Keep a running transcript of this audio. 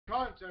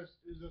contest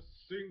is a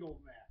single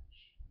match.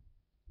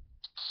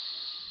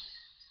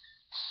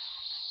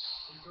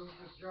 Here comes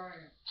the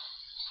giant.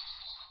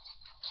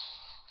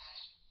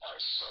 I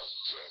suck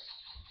dick.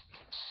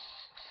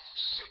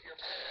 Sit your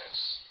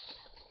pants.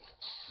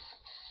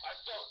 I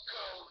fuck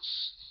goats.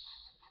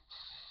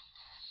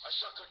 I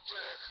suck a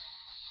dick.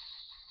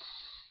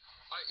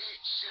 I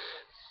eat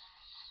shit.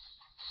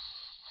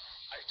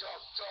 I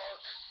talk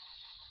talk.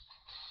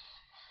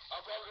 I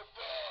bug a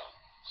bug.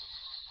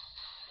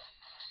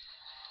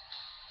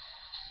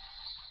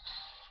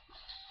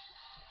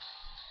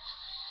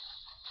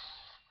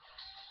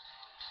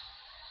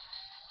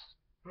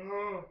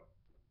 Oh.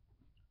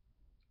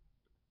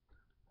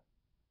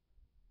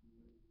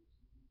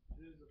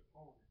 His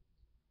opponent.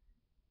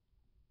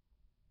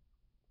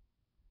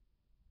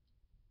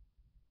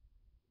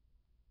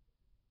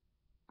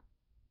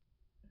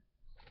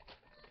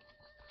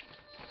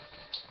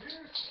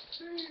 Here's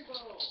stevo.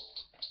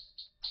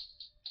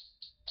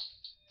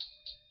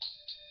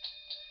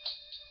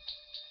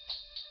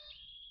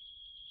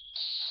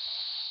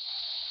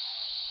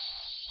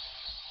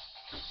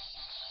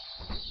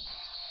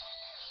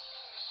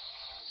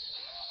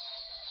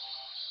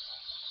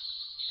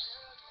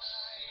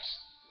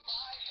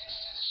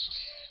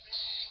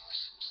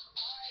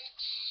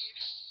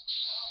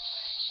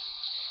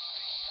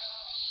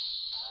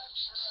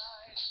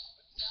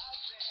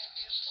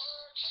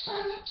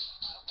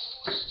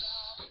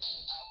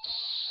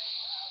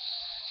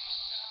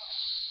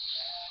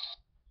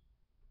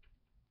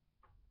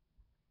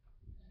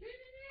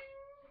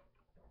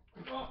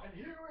 Oh, and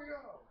here we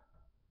go.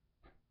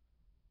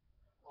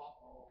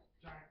 Uh-oh,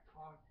 giant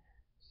con.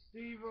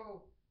 Stevo.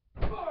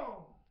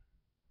 Boom.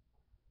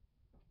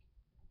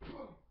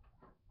 Boom.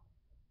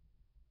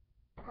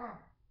 Oh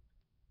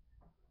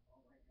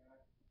my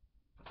god.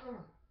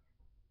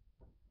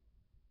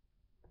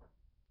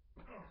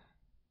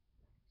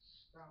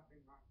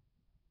 Stopping my.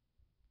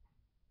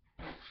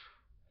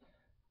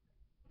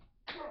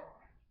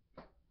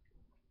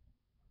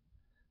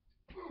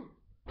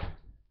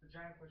 The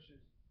giant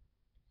pushes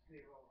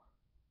Stevo.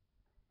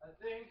 I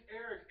think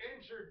Eric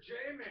injured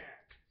J-Man.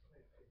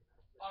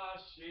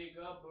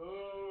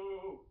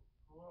 Shake-a-boo.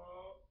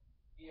 Whoa.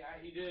 Yeah,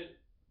 he did.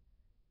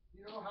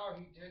 You know how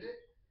he did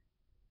it?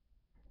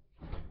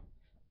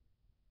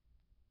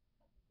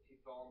 He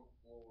fell on the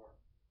floor.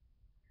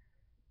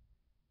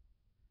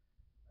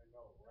 I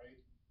know,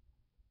 right?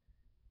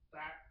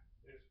 That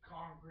is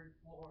concrete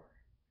floor.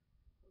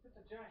 Look at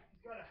the giant.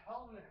 He's got a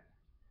helmet.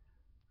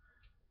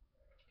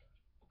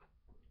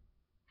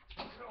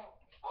 No.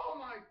 Oh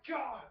my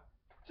god!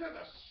 To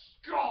the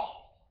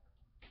skull!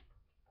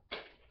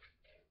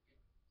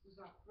 This is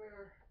not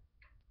fair.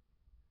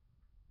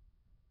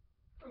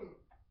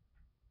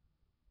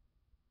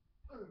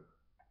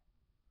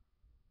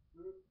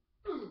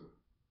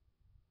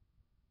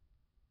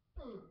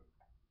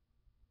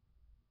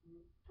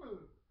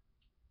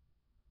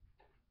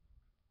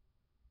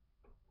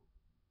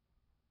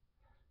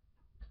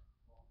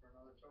 Going for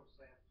another toe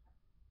slam.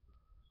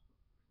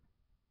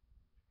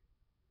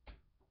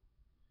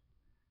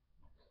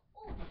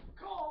 Oh,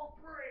 call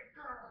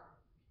breaker!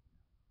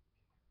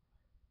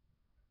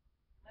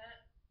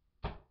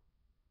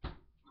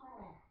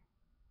 Oh.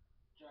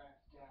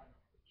 Giant's down.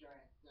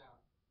 Giant's down.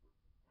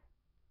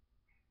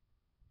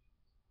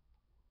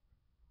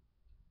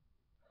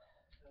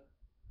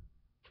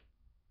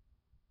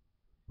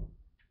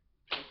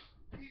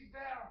 He's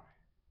down.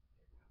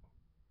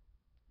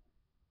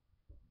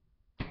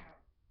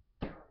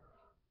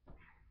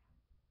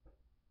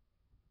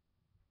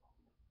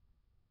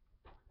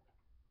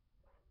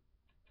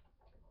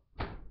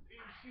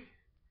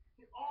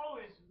 He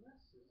always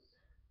misses.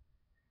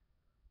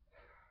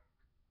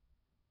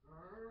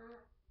 Oh.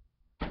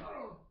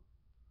 Oh.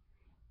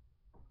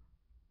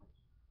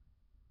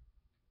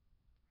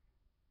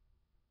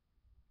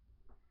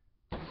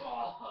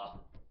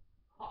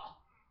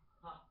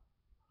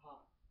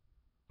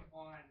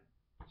 One,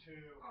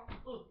 two.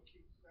 Oh,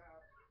 keeps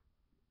out.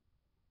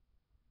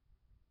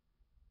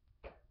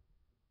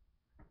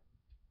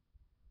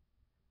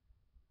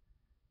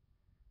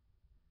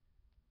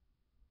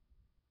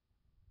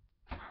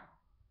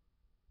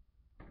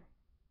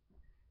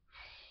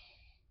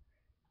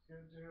 He's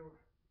gonna do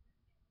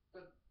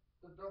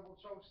the double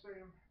choke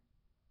slam.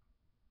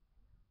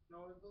 No,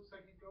 it looks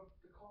like he goes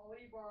the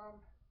Kali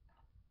bomb.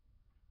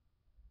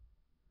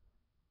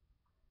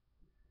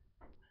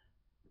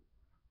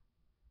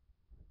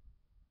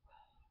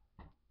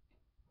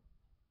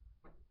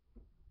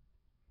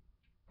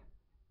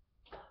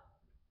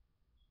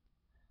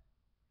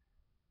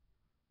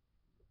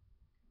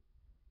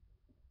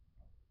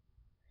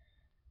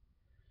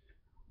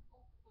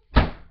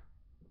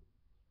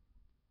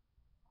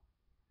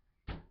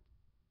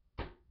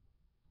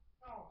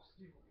 Oh,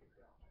 Steve will get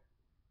down.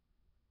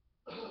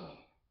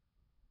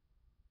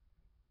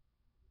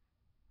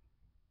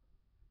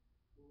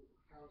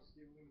 How's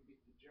Steve gonna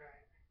beat the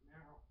giant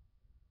now?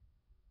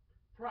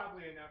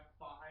 Probably an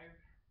F5.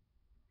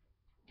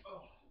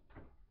 Oh.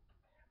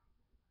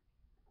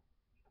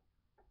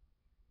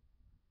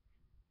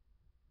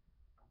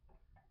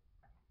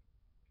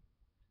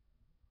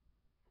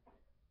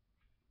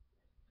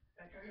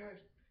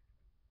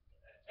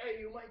 Hey,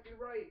 you might be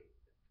right.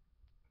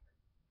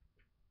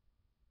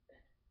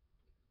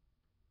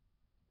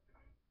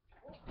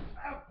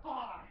 F5.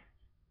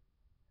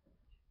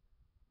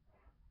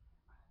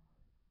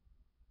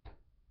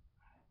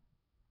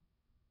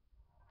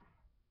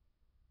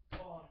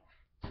 1,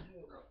 2,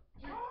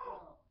 get down.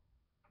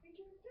 Get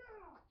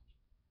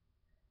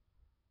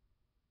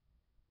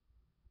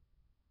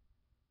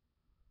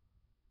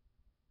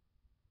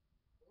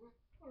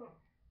down.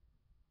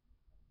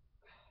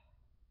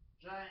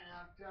 Giant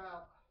knocked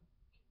out.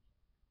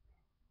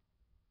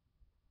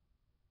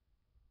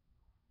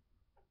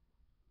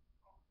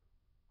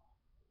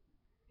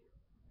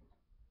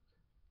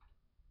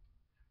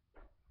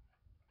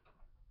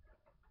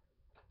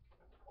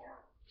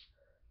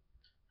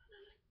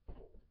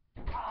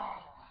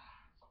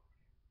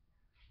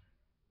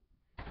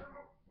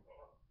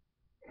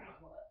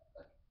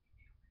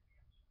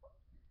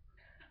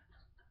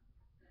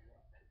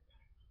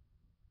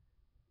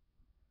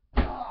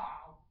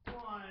 Ah, 1,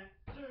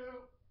 2.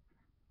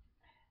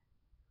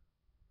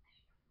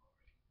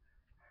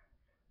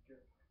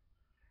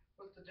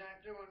 What's the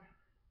giant doing?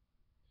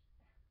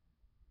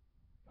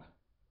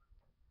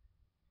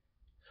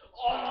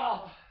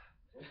 Oh!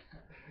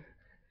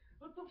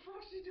 What the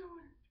fuck's he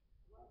doing?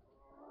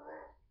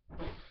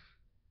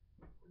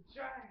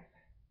 Giant.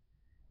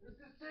 This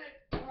is it.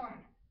 1,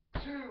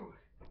 2.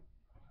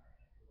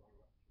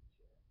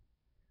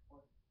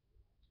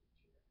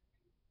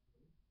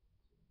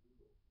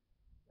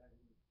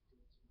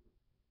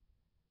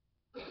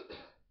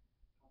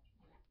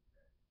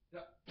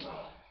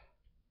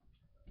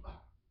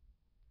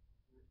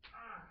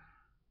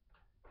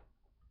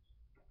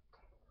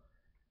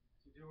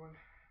 What's he doing?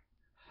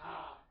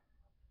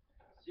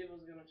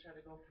 Stevo's gonna try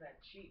to go for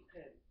that cheat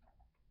pin.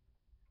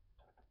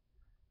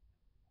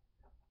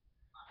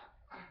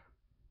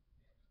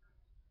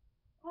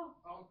 I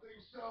don't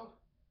think so.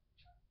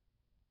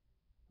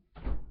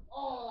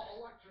 Oh,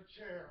 electric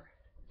chair.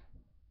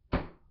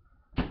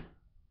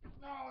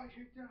 No,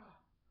 you don't.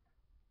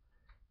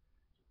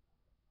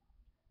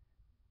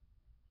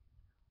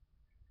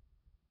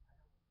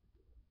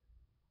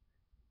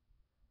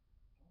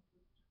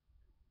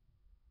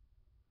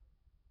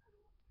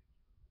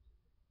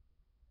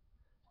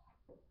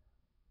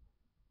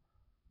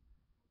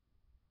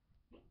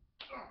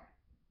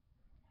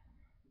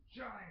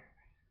 Giant.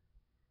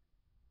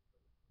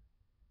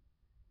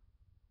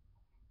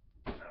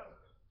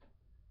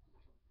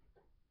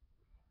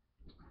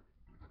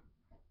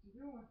 What's he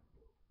doing?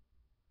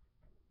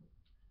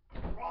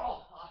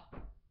 Oh.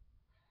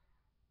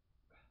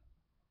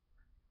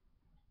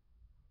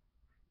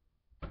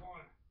 1,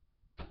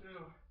 2.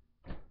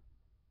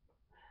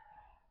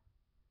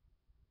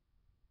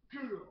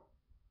 Two.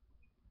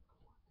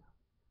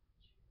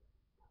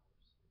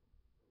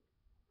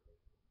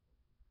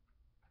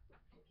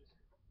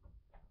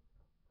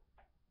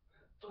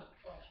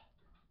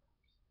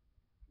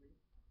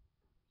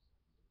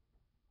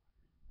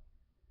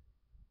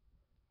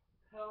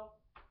 Hell?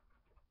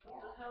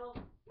 What the hell?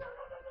 No,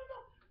 no, no, no, no.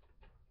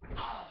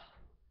 Ah.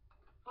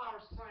 Power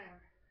slam.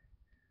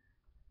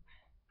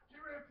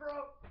 Get ready for a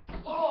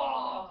big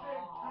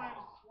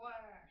time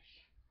slash.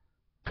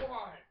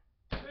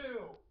 1,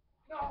 2.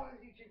 No,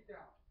 he kicked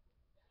out.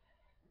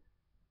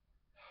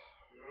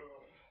 I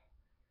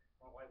don't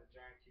know why the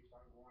giant keeps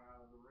on going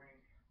out of the ring.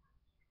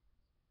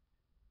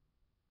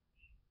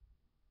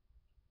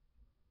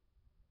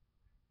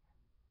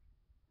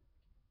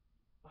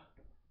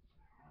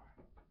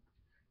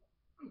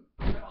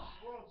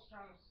 World's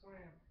trying to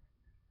slam.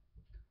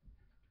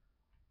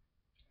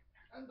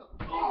 And the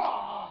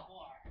floor.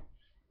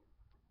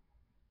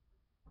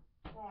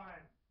 1,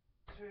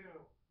 2,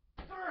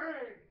 3.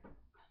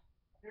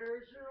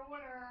 Here's your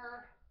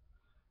winner,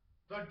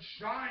 the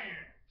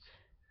giant.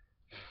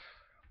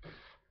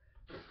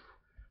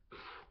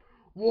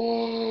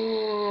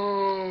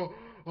 Whoa!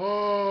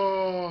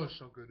 Oh,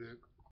 suck a dick.